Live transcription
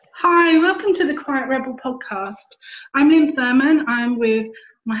Hi, welcome to the Quiet Rebel podcast. I'm Lynn Thurman. I'm with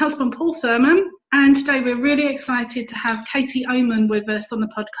my husband Paul Thurman, and today we're really excited to have Katie Oman with us on the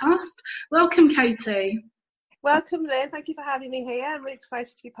podcast. Welcome, Katie. Welcome, Lynn. Thank you for having me here. I'm really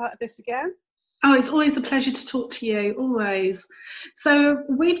excited to be part of this again. Oh, it's always a pleasure to talk to you, always. So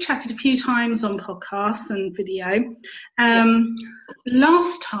we've chatted a few times on podcasts and video.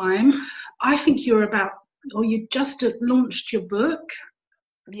 Last time, I think you just launched your book.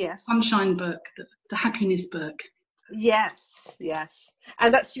 Yes. Sunshine book, the happiness book. Yes.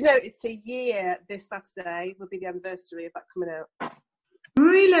 And that's, it's a year this Saturday will be the anniversary of that coming out.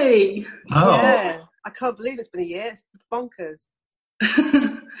 Really? Oh. Yeah. I can't believe it's been a year. It's bonkers.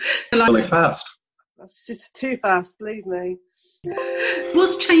 Really fast. That's just too fast, believe me.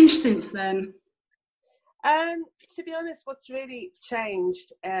 What's changed since then? To be honest, what's really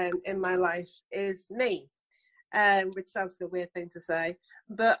changed in my life is me. Which sounds like a weird thing to say,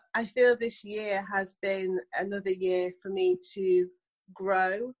 but I feel this year has been another year for me to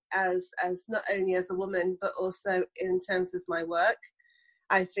grow as not only as a woman, but also in terms of my work.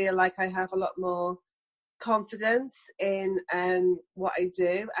 I feel like I have a lot more confidence in what I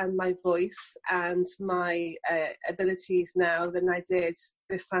do and my voice and my abilities now than I did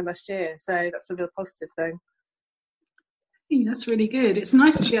this time last year. So that's a real positive thing. That's really good. It's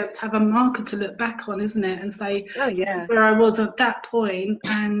nice to be able to have a marker to look back on, isn't it? And say, oh yeah, where I was at that point,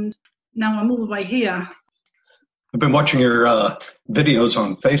 and now I'm all the way here. I've been watching your videos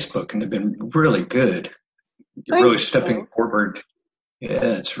on Facebook, and they've been really good. You're really stepping forward.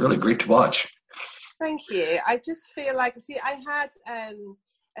 Yeah, it's really great to watch. Thank you. I just feel like, I had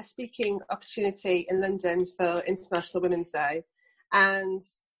a speaking opportunity in London for International Women's Day, and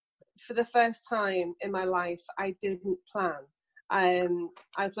for the first time in my life, I didn't plan. I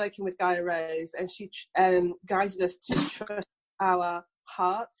was working with Gaia Rose, and she guided us to trust our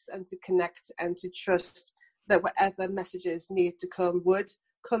hearts and to connect and to trust that whatever messages needed to come would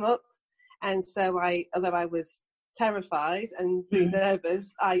come up. And so although I was terrified and really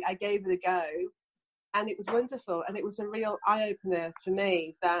nervous, I gave it a go, and it was wonderful. And it was a real eye-opener for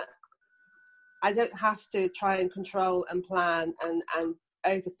me that I don't have to try and control and plan and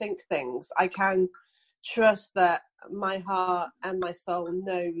overthink things. I can trust that my heart and my soul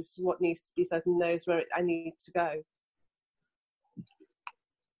knows what needs to be said and knows where I need to go.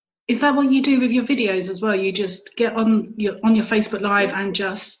 Is that what you do with your videos as well? You just get on your Facebook Live and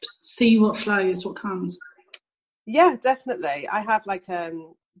just see what flows, what comes? Yeah, definitely. I have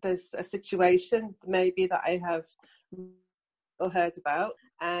there's a situation maybe that I have or heard about,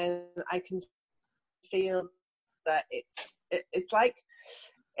 and I can feel that it's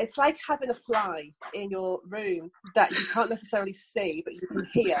like having a fly in your room that you can't necessarily see, but you can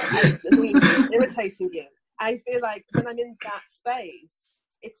hear, and it's irritating you. I feel like when I'm in that space,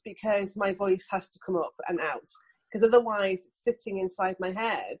 it's because my voice has to come up and out, because otherwise it's sitting inside my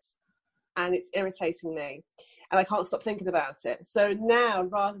head and it's irritating me, and I can't stop thinking about it. So now,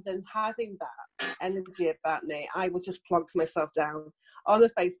 rather than having that energy about me, I will just plonk myself down on a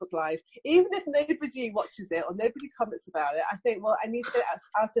Facebook Live, even if nobody watches it or nobody comments about it. I think, well, I need to get it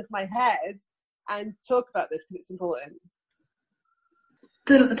out of my head and talk about this because it's important.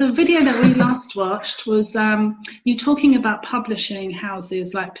 The video that we last watched was you talking about publishing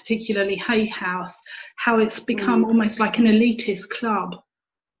houses, like particularly Hay House, how it's become almost like an elitist club.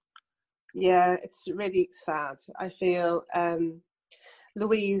 Yeah, it's really sad. I feel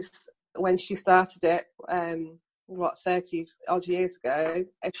Louise, when she started it, 30 odd years ago,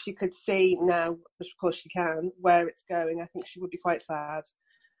 if she could see now, which of course she can, where it's going, I think she would be quite sad.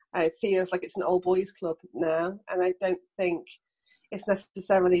 It feels like it's an old boys club now, and I don't think it's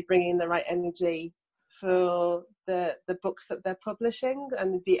necessarily bringing the right energy for the books that they're publishing,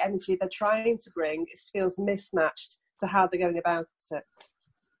 and the energy they're trying to bring, it feels mismatched to how they're going about it.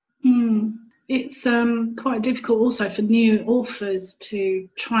 It's quite difficult also for new authors to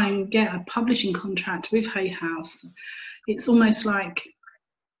try and get a publishing contract with Hay House. It's almost like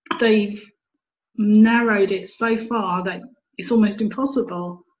they've narrowed it so far that it's almost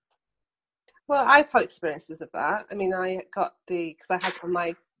impossible. Well, I've had experiences of that. I mean, I got because I had it on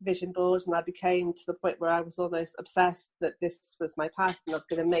my vision board, and I became to the point where I was almost obsessed that this was my path and I was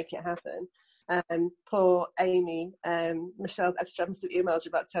going to make it happen. Poor Amy, Michelle Edstrom must have emailed you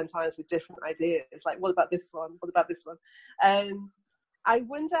about 10 times with different ideas. Like, what about this one? What about this one? I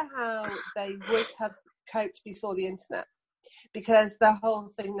wonder how they would have coped before the internet, because the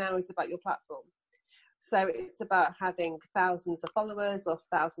whole thing now is about your platform. So it's about having thousands of followers or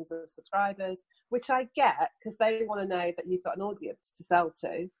thousands of subscribers, which I get because they want to know that you've got an audience to sell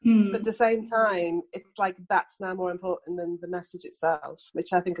to. But at the same time, it's like that's now more important than the message itself,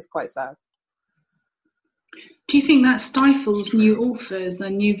 which I think is quite sad. Do you think that stifles new authors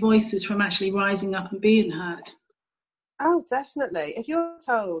and new voices from actually rising up and being heard? Oh, definitely. If you're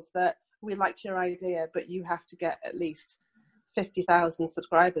told that we like your idea, but you have to get at least 50,000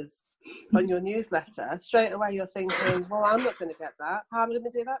 subscribers on your newsletter, straight away you're thinking, well, I'm not going to get that. How am I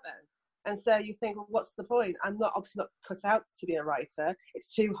going to do that then? And so you think, well, what's the point? I'm not obviously not cut out to be a writer.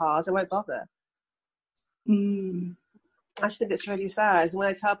 It's too hard. I won't bother. I just think it's really sad. And when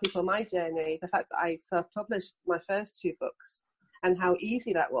I tell people my journey, the fact that I self-published my first 2 books and how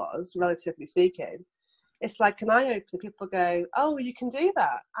easy that was, relatively speaking, it's like an eye-opener. People go, oh, you can do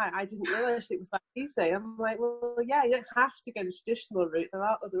that. I didn't realise it was that easy. I'm like, well, yeah, you don't have to go the traditional route. There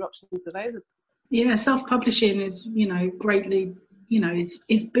are other options available. Yeah, self-publishing is, greatly,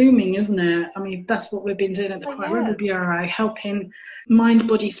 it's booming, isn't it? I mean, that's what we've been doing at the Quiet River Bureau, helping mind,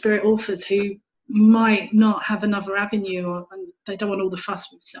 body, spirit authors who might not have another avenue and they don't want all the fuss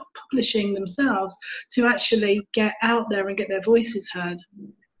with self-publishing themselves to actually get out there and get their voices heard.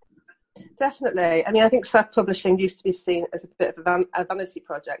 Definitely. I mean, I think self-publishing used to be seen as a bit of a vanity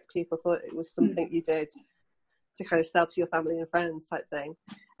project. People thought it was something you did to kind of sell to your family and friends type thing.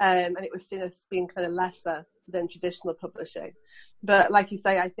 And it was seen as being kind of lesser than traditional publishing. But like you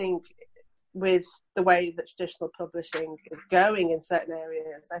say, I think with the way that traditional publishing is going in certain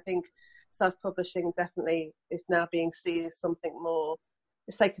areas, I think self-publishing definitely is now being seen as something more,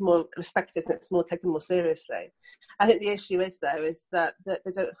 it's taken more respected and it's more taken more seriously. I think the issue is, though, is that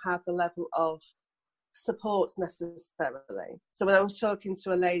they don't have the level of support necessarily. So when I was talking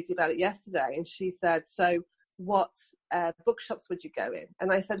to a lady about it yesterday, and she said, so what bookshops would you go in?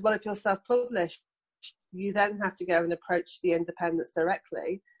 And I said, well, if you're self-published, you then have to go and approach the independents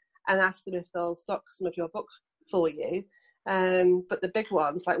directly and ask them if they'll stock some of your books for you. But the big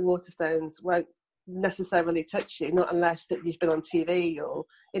ones like Waterstones won't necessarily touch you, not unless that you've been on TV or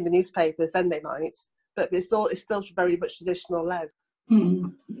in the newspapers, then they might. But it's still very much traditional led.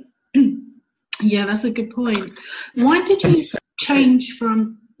 Yeah, that's a good point. Why did you change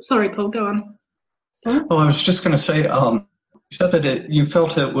from... Sorry, Paul, go on. Paul? Oh, I was just going to say, you said that you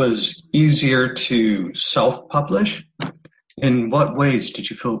felt it was easier to self-publish. In what ways did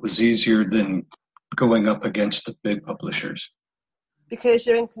you feel it was easier than going up against the big publishers? Because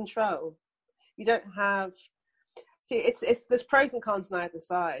you're in control. You don't have... See, it's there's pros and cons on either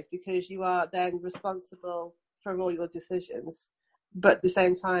side, because you are then responsible for all your decisions, but at the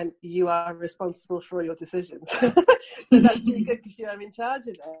same time, you are responsible for all your decisions. So that's really good because you are in charge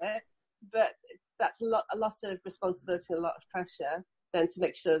of it, but that's a lot of responsibility and a lot of pressure then to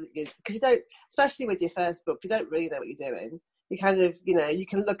make sure that because you don't, especially with your first book, you don't really know what you're doing. You kind of, you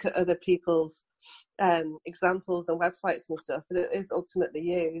can look at other people's examples and websites and stuff, but it is ultimately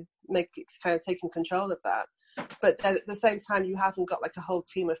you kind of taking control of that. But then at the same time, you haven't got like a whole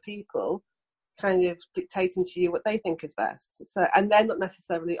team of people kind of dictating to you what they think is best. So, and they're not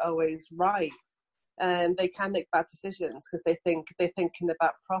necessarily always right. They can make bad decisions because they're thinking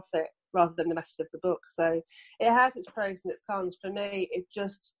about profit rather than the message of the book. So it has its pros and its cons. For me, it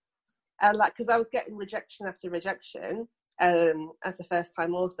just because I was getting rejection after rejection as a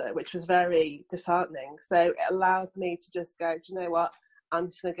first-time author, which was very disheartening. So it allowed me to just go, do you know what? I'm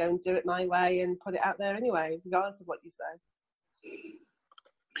just going to go and do it my way and put it out there anyway, regardless of what you say.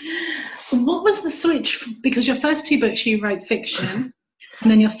 What was the switch? Because your first 2 books you wrote fiction,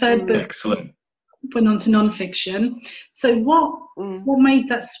 and then your third book went on to non-fiction. So what made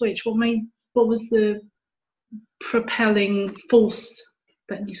that switch? What was the propelling force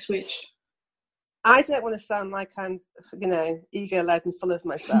that you switched? I don't want to sound like I'm, ego-led and full of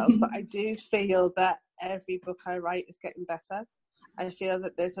myself, but I do feel that every book I write is getting better. I feel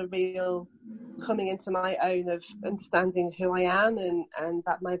that there's a real coming into my own of understanding who I am and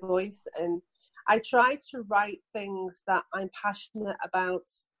that my voice. And I try to write things that I'm passionate about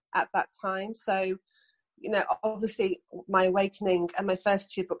at that time. So, obviously my Awakening and my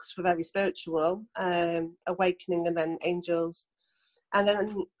first 2 books were very spiritual, Awakening and then Angels. And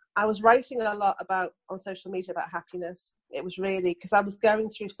then I was writing a lot on social media about happiness. It was really because I was going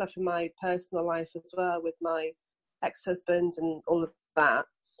through stuff in my personal life as well with my ex-husband and all of that,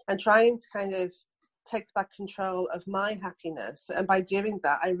 and trying to kind of take back control of my happiness. And by doing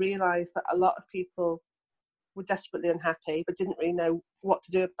that, I realised that a lot of people were desperately unhappy but didn't really know what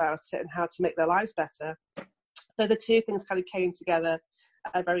to do about it and how to make their lives better. So the 2 things kind of came together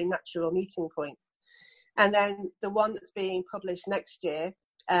at a very natural meeting point. And then the one that's being published next year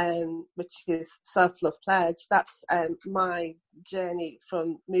which is Self-Love Pledge. That's my journey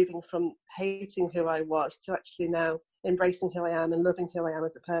from moving from hating who I was to actually now embracing who I am and loving who I am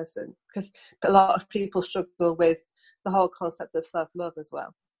as a person. Because a lot of people struggle with the whole concept of self-love as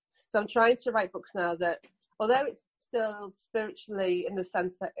well. So I'm trying to write books now that, although it's still spiritually in the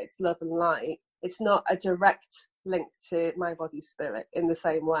sense that it's love and light, it's not a direct link to my body spirit in the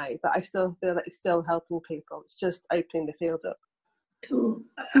same way, but I still feel that it's still helping people. It's just opening the field up. Cool.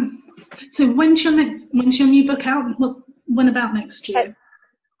 So when's your new book out? When about next year?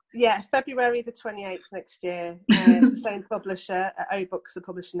 February the 28th next year. It's the same publisher. O Books are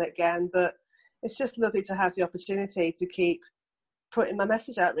publishing it again, but it's just lovely to have the opportunity to keep putting my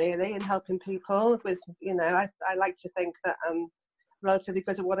message out, really, and helping people with, I like to think that I'm relatively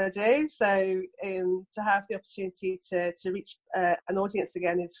good at what I do, so to have the opportunity to reach an audience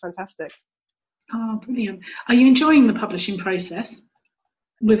again is fantastic. Oh, brilliant. Are you enjoying the publishing process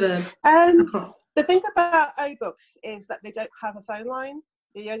with the thing about O Books is that they don't have a phone line.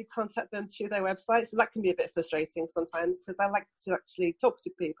 You only contact them through their website, so that can be a bit frustrating sometimes, because I like to actually talk to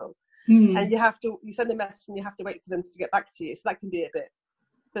people. And you send a message and you have to wait for them to get back to you, so that can be a bit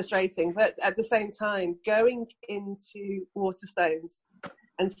frustrating. But at the same time, going into Waterstones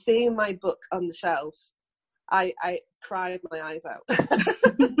and seeing my book on the shelf, I cried my eyes out.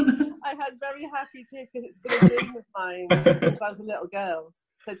 I had very happy tears because it's been a dream of mine since I was a little girl.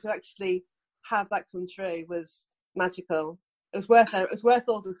 So to actually have that come true was magical. It was worth it. It was worth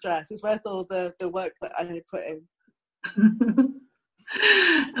all the stress. It was worth all the work that I had put in.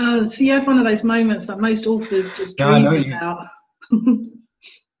 So you had one of those moments that most authors just dream about.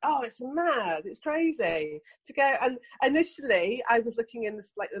 Oh, it's mad. It's crazy to go. And initially I was looking in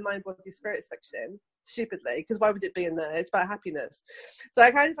this, like, the mind, body, spirit section, stupidly, because why would it be in there? It's about happiness. So I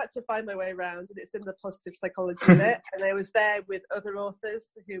kind of had to find my way around, and it's in the positive psychology bit. And I was there with other authors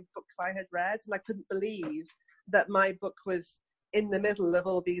whose books I had read, and I couldn't believe that my book was in the middle of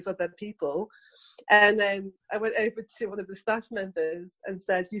all these other people. And then I went over to one of the staff members and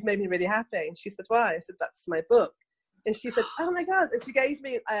said, "You've made me really happy." And she said, "Why?" I said, "That's my book." And she said, "Oh my God." And she gave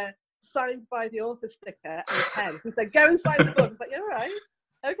me a signed by the author sticker and a pen. She said, "Go and sign the book." I was like, "Yeah, all right.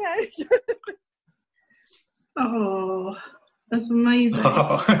 Okay." Oh, that's amazing.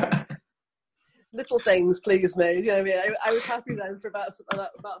 Little things please me. You know what I mean? I was happy then for about a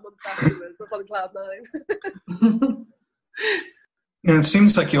month afterwards. I was on cloud nine. And it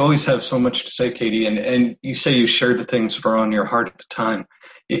seems like you always have so much to say, Katie, and you say you share the things that are on your heart at the time.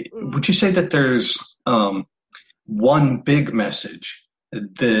 Would you say that there's one big message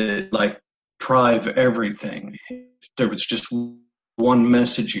that, like, drive everything? If there was just one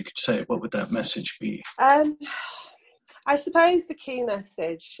message you could say, what would that message be? I suppose the key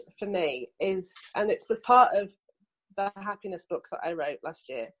message for me is, and it was part of the happiness book that I wrote last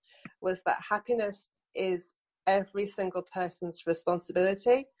year, was that happiness is every single person's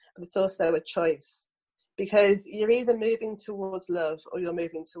responsibility, but it's also a choice, because you're either moving towards love or you're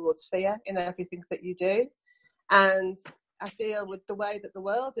moving towards fear in everything that you do. And I feel with the way that the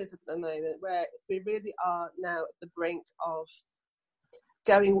world is at the moment, where we really are now at the brink of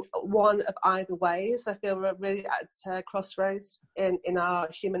going one of either ways, I feel we're really at a crossroads in our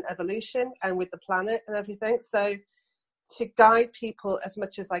human evolution and with the planet and everything. So to guide people as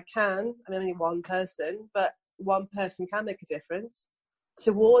much as I can, I'm only one person, but one person can make a difference,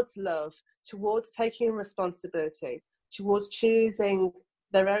 towards love, towards taking responsibility, towards choosing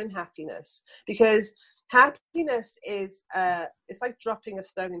their own happiness. Because happiness is, it's like dropping a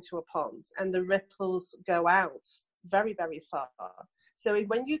stone into a pond, and the ripples go out very, very far. So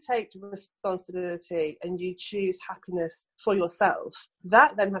when you take responsibility and you choose happiness for yourself,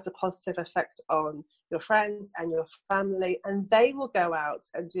 that then has a positive effect on your friends and your family, and they will go out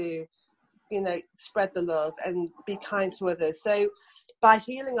and do, spread the love and be kind to others. So by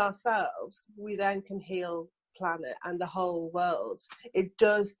healing ourselves, we then can heal planet and the whole world. It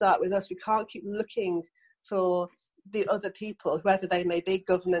does start with us. We can't keep looking for the other people, whoever they may be,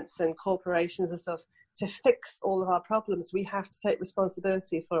 governments and corporations and stuff, to fix all of our problems. We have to take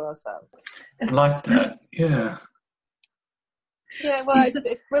responsibility for ourselves. I like that. Yeah. Yeah, well,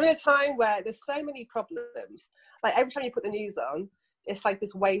 we're in a time where there's so many problems. Like, every time you put the news on, it's like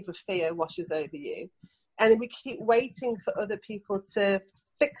this wave of fear washes over you. And we keep waiting for other people to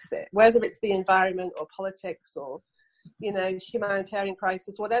fix it, whether it's the environment or politics or, humanitarian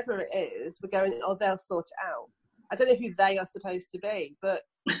crisis, whatever it is, we're going, oh, they'll sort it out. I don't know who they are supposed to be, but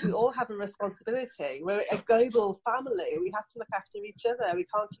we all have a responsibility. We're a global family. We have to look after each other. We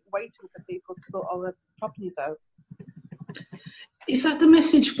can't keep waiting for people to sort all the problems out. Is that the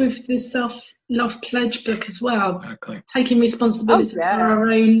message with the self-love pledge book as well? Exactly. Taking responsibility for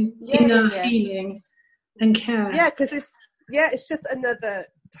our own inner healing and care. Yeah, because it's just another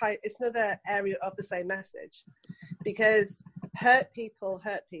type. It's another area of the same message, because hurt people,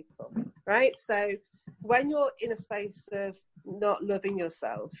 right? So when you're in a space of not loving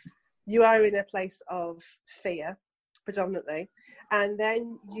yourself, you are in a place of fear predominantly, and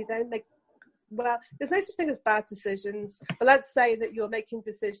then you make, well, there's no such thing as bad decisions, but let's say that you're making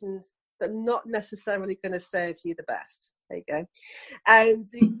decisions that are not necessarily going to serve you the best. There you go. And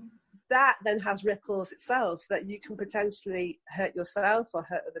that then has ripples itself, that you can potentially hurt yourself or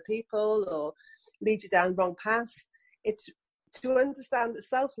hurt other people or lead you down wrong paths. It's to understand that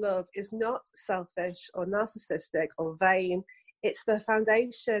self-love is not selfish or narcissistic or vain. It's the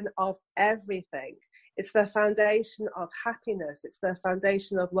foundation of everything. It's the foundation of happiness. It's the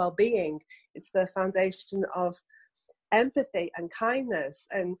foundation of well-being. It's the foundation of empathy and kindness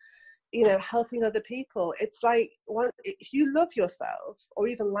and, you know, helping other people. It's like, if you love yourself or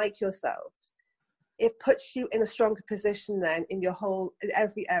even like yourself, it puts you in a stronger position then in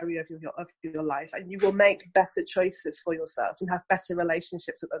every area of your life, and you will make better choices for yourself and have better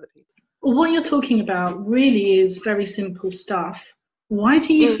relationships with other people. Well, what you're talking about really is very simple stuff. Why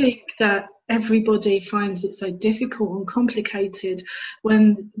do you think that everybody finds it so difficult and complicated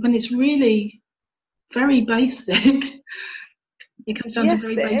when it's really very basic? It comes down to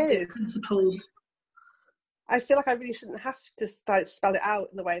very basic principles. I feel like I really shouldn't have to spell it out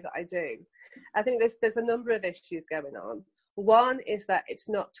in the way that I do. I think there's a number of issues going on. One is that it's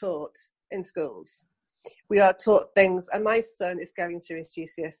not taught in schools. We are taught things, and my son is going through his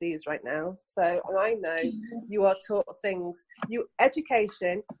GCSEs right now. So, and I know you are taught things.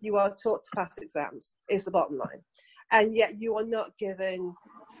 Education, you are taught to pass exams, is the bottom line. And yet you are not given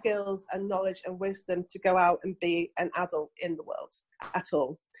skills and knowledge and wisdom to go out and be an adult in the world at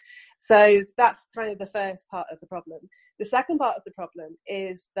all. So that's kind of the first part of the problem. The second part of the problem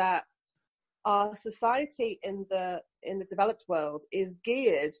is that our society in the developed world is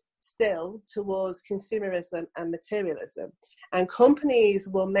geared still towards consumerism and materialism, and companies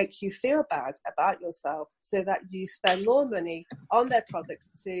will make you feel bad about yourself so that you spend more money on their products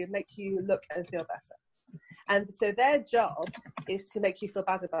to make you look and feel better. And so their job is to make you feel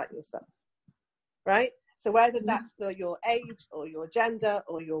bad about yourself, right? So whether that's your age or your gender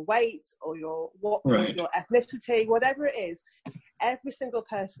or your weight or your ethnicity, whatever it is, every single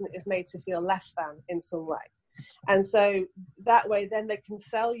person is made to feel less than in some way. And so that way, then they can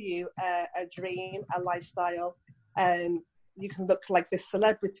sell you a dream, a lifestyle. You can look like this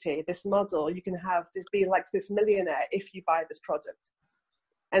celebrity, this model. You can be like this millionaire if you buy this product.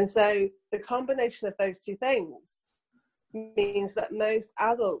 And so the combination of those two things means that most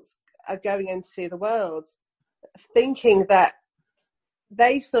adults are going into the world thinking that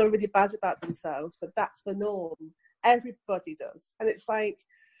they feel really bad about themselves, but that's the norm. Everybody does. And it's like,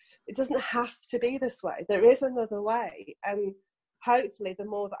 it doesn't have to be this way. There is another way. And hopefully the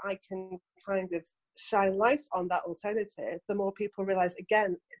more that I can kind of shine light on that alternative, the more people realize,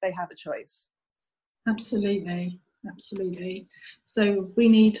 again, they have a choice. Absolutely. So we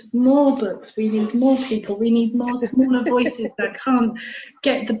need more books, we need more people, we need more smaller voices that can't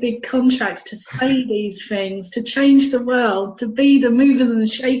get the big contracts to say these things, to change the world, to be the movers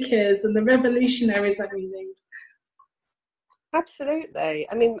and shakers and the revolutionaries that we need. Absolutely.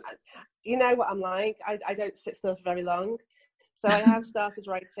 I mean, you know what I'm like. I don't sit still for very long. So I have started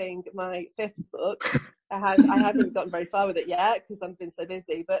writing my 5th book. I haven't gotten very far with it yet because I've been so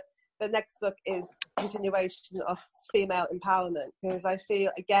busy, but the next book is continuation of female empowerment, because I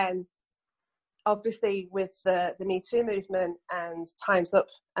feel, again, obviously with the Me Too movement and Time's Up,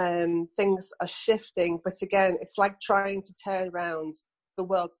 things are shifting, but again, it's like trying to turn around the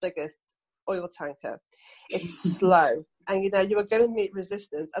world's biggest oil tanker. It's slow, and you are going to meet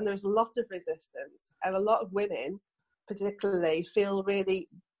resistance, and there's a lot of resistance, and a lot of women particularly feel really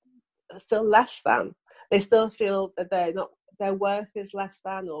still less than. They still feel that their worth is less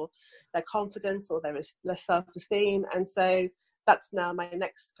than, or their confidence, or there is less self-esteem. And so that's now my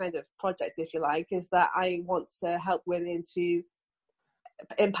next kind of project, if you like, is that I want to help women to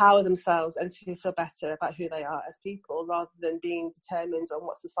empower themselves and to feel better about who they are as people, rather than being determined on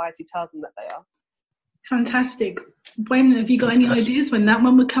what society tells them that they are. Fantastic. When have you got any ideas when that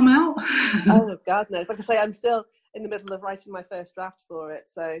one would come out? Oh, God knows. Like I say, I'm still in the middle of writing my first draft for it.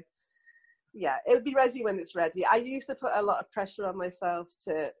 So yeah, it would be ready when it's ready. I used to put a lot of pressure on myself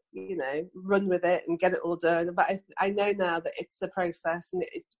to, run with it and get it all done. But I know now that it's a process, and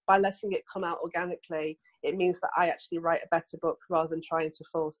by letting it come out organically, it means that I actually write a better book rather than trying to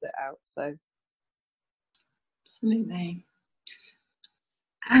force it out. So, absolutely.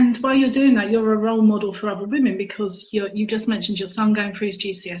 And while you're doing that, you're a role model for other women, because you just mentioned your son going through his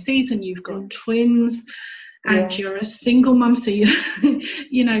GCSEs, and you've got twins, and you're a single mum. So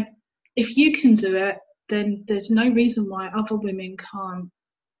you know, if you can do it, then there's no reason why other women can't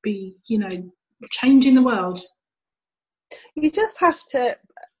be, you know, changing the world. You just have to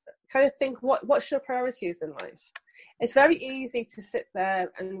kind of think what's your priorities in life. It's very easy to sit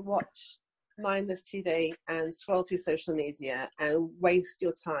there and watch mindless TV and scroll through social media and waste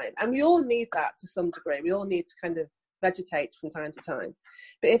your time. And we all need that to some degree. We all need to kind of vegetate from time to time.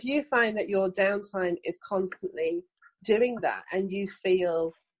 But if you find that your downtime is constantly doing that and you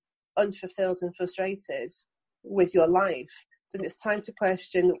feel unfulfilled and frustrated with your life, then it's time to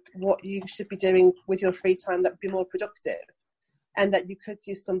question what you should be doing with your free time that would be more productive, and that you could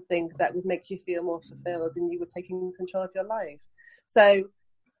do something that would make you feel more fulfilled and you were taking control of your life. So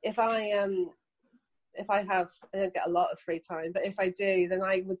if I don't get a lot of free time, but if I do, then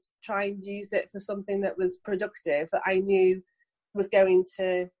I would try and use it for something that was productive, that I knew was going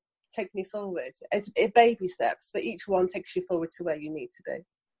to take me forward. It's baby steps, but each one takes you forward to where you need to be.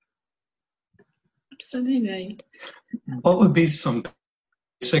 Absolutely. What would be some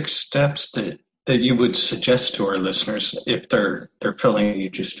basic steps that you would suggest to our listeners if they're feeling you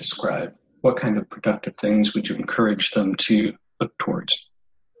just described? What kind of productive things would you encourage them to look towards?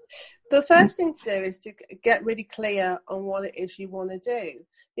 The first thing to do is to get really clear on what it is you want to do.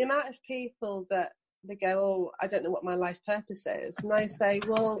 The amount of people that they go, oh, I don't know what my life purpose is. And I say,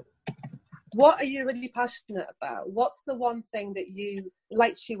 well, what are you really passionate about? What's the one thing that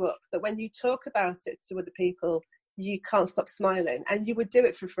lights you up, that when you talk about it to other people, you can't stop smiling, and you would do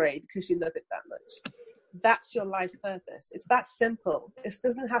it for free because you love it that much? That's your life purpose. It's that simple. It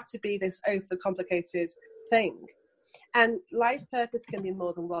doesn't have to be this overcomplicated thing. And life purpose can be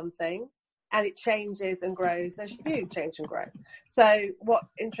more than one thing, and it changes and grows as you change and grow. So what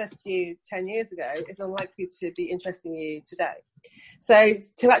interested you 10 years ago is unlikely to be interesting you today. So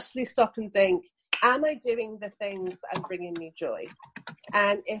to actually stop and think, am I doing the things that are bringing me joy?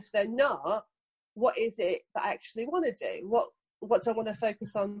 And if they're not, what is it that I actually want to do? What do I want to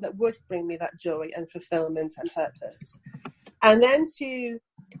focus on that would bring me that joy and fulfillment and purpose? And then to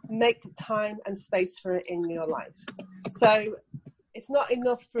make time and space for it in your life. So it's not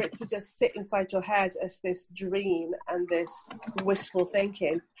enough for it to just sit inside your head as this dream and this wishful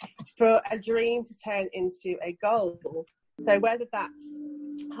thinking. For a dream to turn into a goal. So whether that's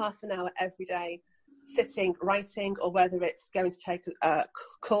half an hour every day sitting, writing, or whether it's going to take a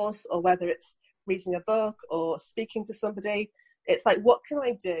course, or whether it's reading a book or speaking to somebody, it's like, what can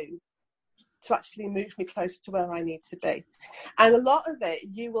I do to actually move me closer to where I need to be? And a lot of it,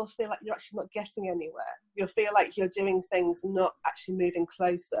 you will feel like you're actually not getting anywhere. You'll feel like you're doing things not actually moving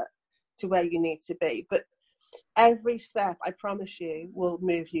closer to where you need to be. But every step, I promise you, will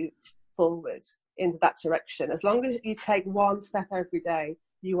move you forward into that direction. As long as you take one step every day,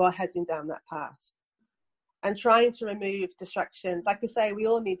 you are heading down that path. And trying to remove distractions. Like I say, we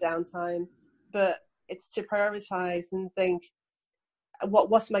all need downtime, but it's to prioritise and think,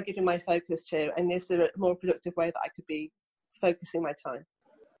 what am I giving my focus to? And is there a more productive way that I could be focusing my time?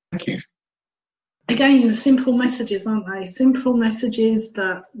 Thank you. Again, simple messages, aren't they? Simple messages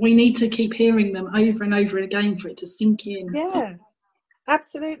that we need to keep hearing them over and over again for it to sink in. Yeah,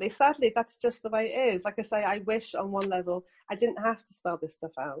 absolutely. Sadly, that's just the way it is. Like I say, I wish on one level I didn't have to spell this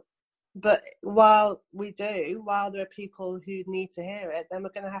stuff out. But while there are people who need to hear it, then we're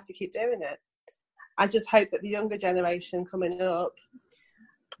going to have to keep doing it. I just hope that the younger generation coming up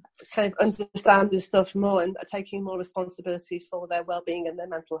kind of understand this stuff more and are taking more responsibility for their well-being and their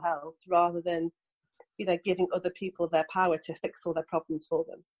mental health, rather than, giving other people their power to fix all their problems for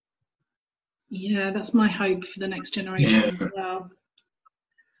them. Yeah, that's my hope for the next generation as well.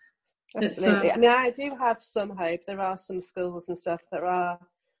 Absolutely. I mean, I do have some hope. There are some schools and stuff that are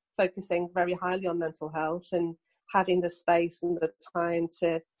focusing very highly on mental health and having the space and the time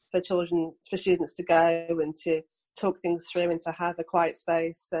for students to go and to talk things through and to have a quiet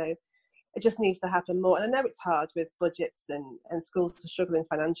space. So it just needs to happen more. And I know it's hard with budgets and schools are struggling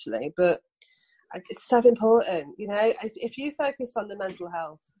financially, but it's so important. If you focus on the mental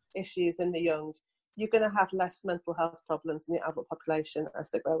health issues in the young, you're going to have less mental health problems in the adult population as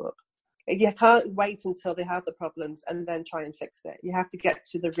they grow up. You can't wait until they have the problems and then try and fix it. You have to get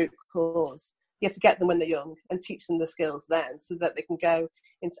to the root cause. You have to get them when they're young and teach them the skills then, so that they can go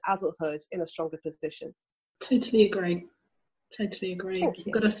into adulthood in a stronger position. Totally agree.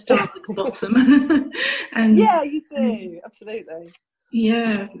 You've got to start at the bottom. And yeah, you do. Absolutely.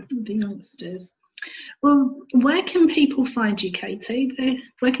 Yeah, the youngsters. Well, where can people find you, Katie?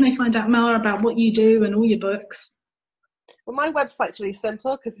 Where can they find out more about what you do and all your books? Well, my website's really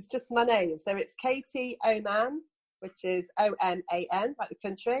simple because it's just my name. So it's Katie Oman, which is OMAN, like the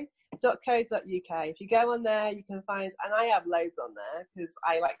country, .co.uk. If you go on there, you can find, and I have loads on there because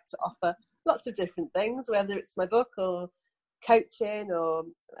I like to offer lots of different things, whether it's my book or coaching or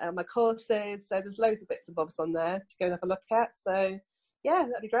my courses. So there's loads of bits and bobs on there to go and have a look at. So yeah,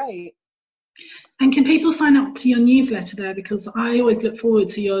 that'd be great. And can people sign up to your newsletter there? Because I always look forward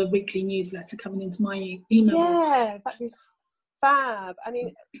to your weekly newsletter coming into my email. Yeah, that'd be fab. I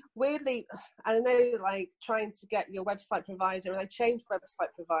mean, weirdly, I know, like trying to get your website provider, and I changed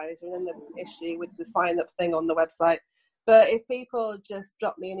website provider, and then there was an issue with the sign up thing on the website. But if people just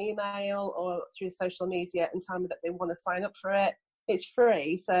drop me an email or through social media and tell me that they want to sign up for it, it's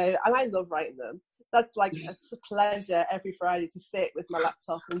free. So, and I love writing them. That's like a pleasure every Friday to sit with my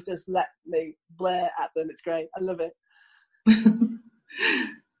laptop and just let me blare at them. It's great. I love it.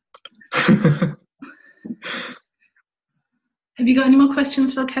 Have you got any more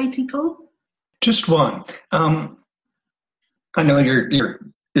questions for Katie, Paul? Just one. I know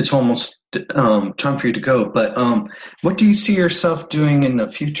it's almost time for you to go, but what do you see yourself doing in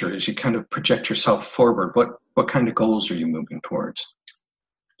the future as you kind of project yourself forward? What kind of goals are you moving towards?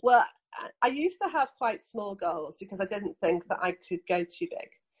 Well, I used to have quite small goals because I didn't think that I could go too big.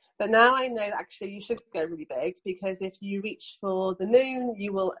 But now I know that actually you should go really big, because if you reach for the moon,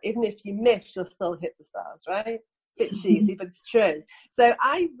 you will, even if you miss, you'll still hit the stars, right? Bit cheesy, but it's true. So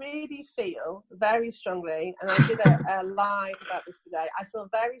I really feel very strongly, and I did a live about this today, I feel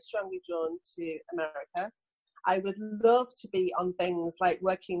very strongly drawn to America. I would love to be on things like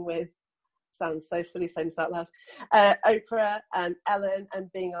working with, sounds so silly saying this out loud, Oprah and Ellen,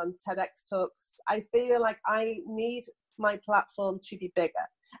 and being on TEDx talks. I feel like I need my platform to be bigger.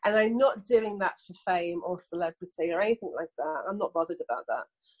 And I'm not doing that for fame or celebrity or anything like that. I'm not bothered about that.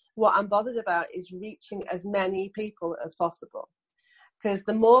 What I'm bothered about is reaching as many people as possible. Because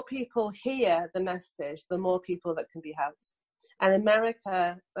the more people hear the message, the more people that can be helped. And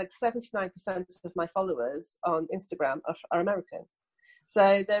America, like 79% of my followers on Instagram are American.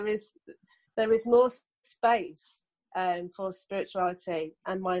 So there is more space for spirituality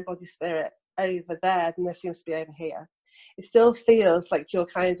and mind, body, spirit over there than there seems to be over here. It still feels like you're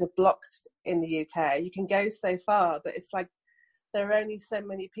kind of blocked in the UK. You can go so far, but it's like there are only so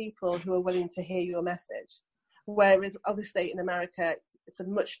many people who are willing to hear your message. Whereas obviously in America, it's a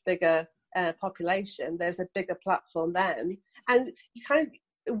much bigger population. There's a bigger platform then. And you kind of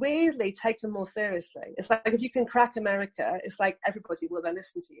weirdly take them more seriously. It's like if you can crack America, it's like everybody will then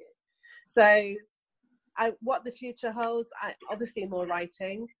listen to you. So what the future holds, obviously more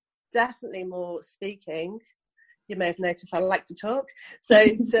writing, definitely more speaking. You may have noticed I like to talk. So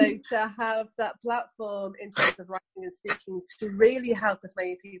to have that platform in terms of writing and speaking to really help as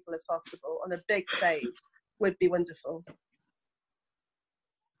many people as possible on a big stage would be wonderful.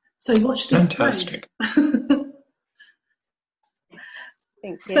 So watch this. Fantastic.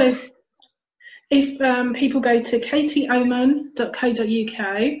 Thank you. So if people go to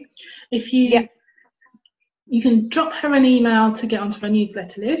katieoman.co.uk, if you can drop her an email to get onto her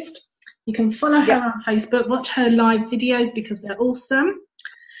newsletter list. You can follow her on Facebook, watch her live videos because they're awesome.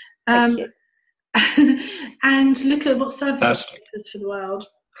 Thank you. And look at what services she does for the world.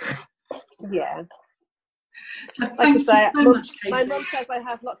 Yeah. So like I say, so much, my mum says I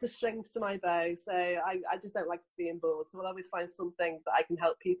have lots of strings to my bow, so I just don't like being bored. So I'll always find something that I can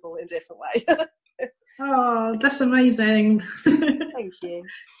help people in a different way. Oh, that's amazing. Thank you.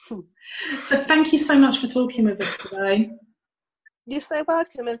 So thank you so much for talking with us today. You're so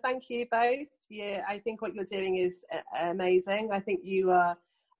welcome, and thank you both. Yeah, I think what you're doing is amazing. I think you are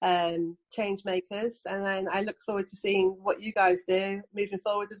change makers, and then I look forward to seeing what you guys do moving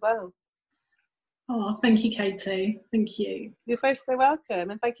forward as well. Oh, thank you, Katie. Thank you. You're both so welcome,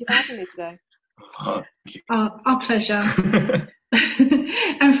 and thank you for having me today. Our pleasure.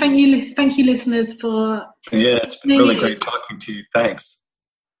 And thank you, listeners, for. Yeah, it's been really great talking to you. Thanks.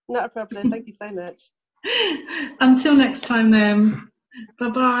 Not a problem. Thank you so much. Until next time, then.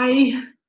 Bye-bye.